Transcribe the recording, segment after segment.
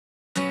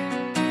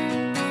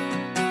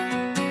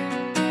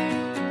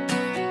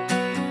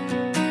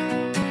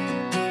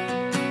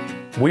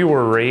We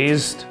were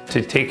raised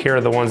to take care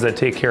of the ones that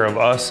take care of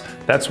us.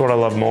 That's what I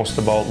love most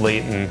about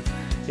Leighton,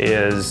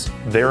 is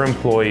their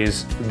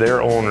employees,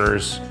 their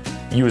owners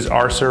use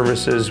our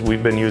services.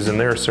 We've been using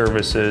their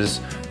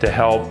services to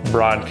help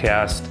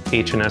broadcast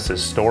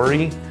H&S's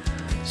story.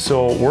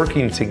 So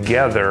working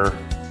together,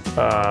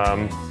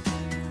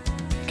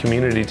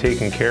 community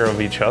taking care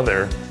of each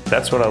other,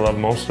 that's what I love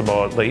most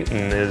about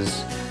Leighton,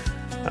 is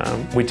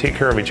we take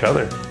care of each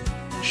other.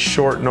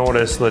 Short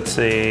notice, let's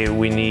say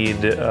we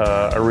need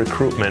a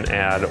recruitment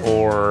ad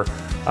or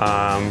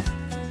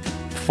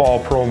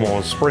fall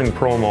promos, spring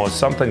promos,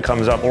 something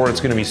comes up, or it's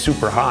going to be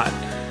super hot.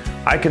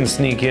 I can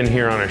sneak in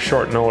here on a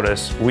short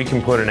notice. We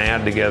can put an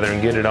ad together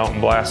and get it out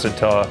and blast it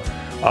to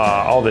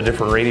all the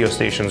different radio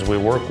stations we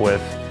work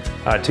with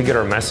to get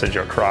our message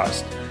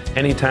across.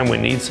 Anytime we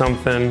need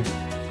something,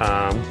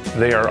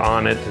 they are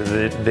on it.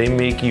 They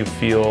make you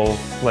feel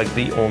like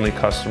the only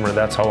customer.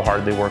 That's how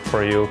hard they work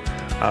for you.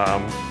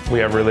 We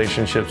have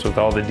relationships with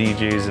all the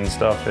DJs and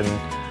stuff, and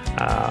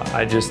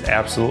I just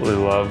absolutely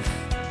love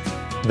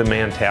the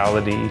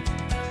mentality.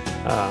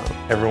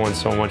 Everyone's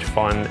so much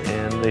fun,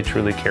 and they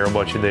truly care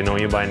about you. They know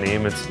you by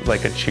name. It's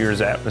like a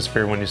Cheers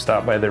atmosphere when you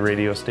stop by the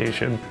radio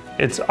station.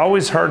 It's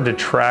always hard to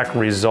track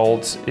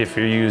results if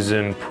you're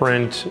using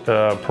print,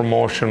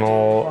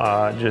 promotional,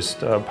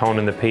 just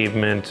pounding the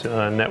pavement,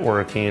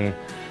 networking.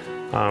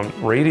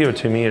 Radio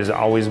to me has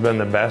always been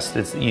the best.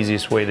 It's the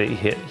easiest way to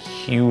hit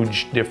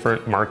huge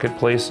different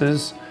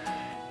marketplaces.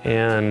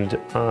 And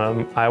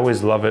I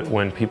always love it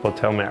when people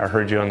tell me, I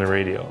heard you on the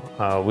radio.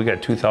 We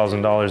got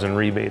 $2,000 in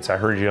rebates, I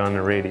heard you on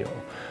the radio.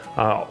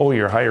 Oh,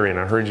 you're hiring,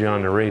 I heard you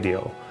on the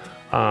radio.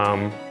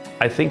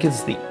 I think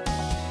it's the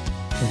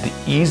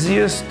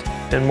easiest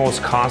and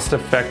most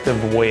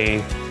cost-effective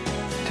way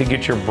to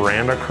get your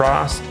brand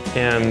across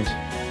and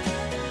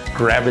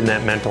grabbing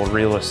that mental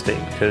real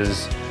estate.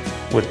 Because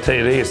with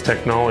today's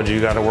technology,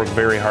 you got to work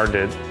very hard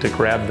to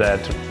grab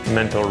that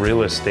mental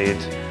real estate.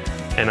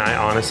 And I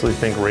honestly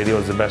think radio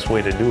is the best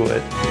way to do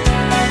it.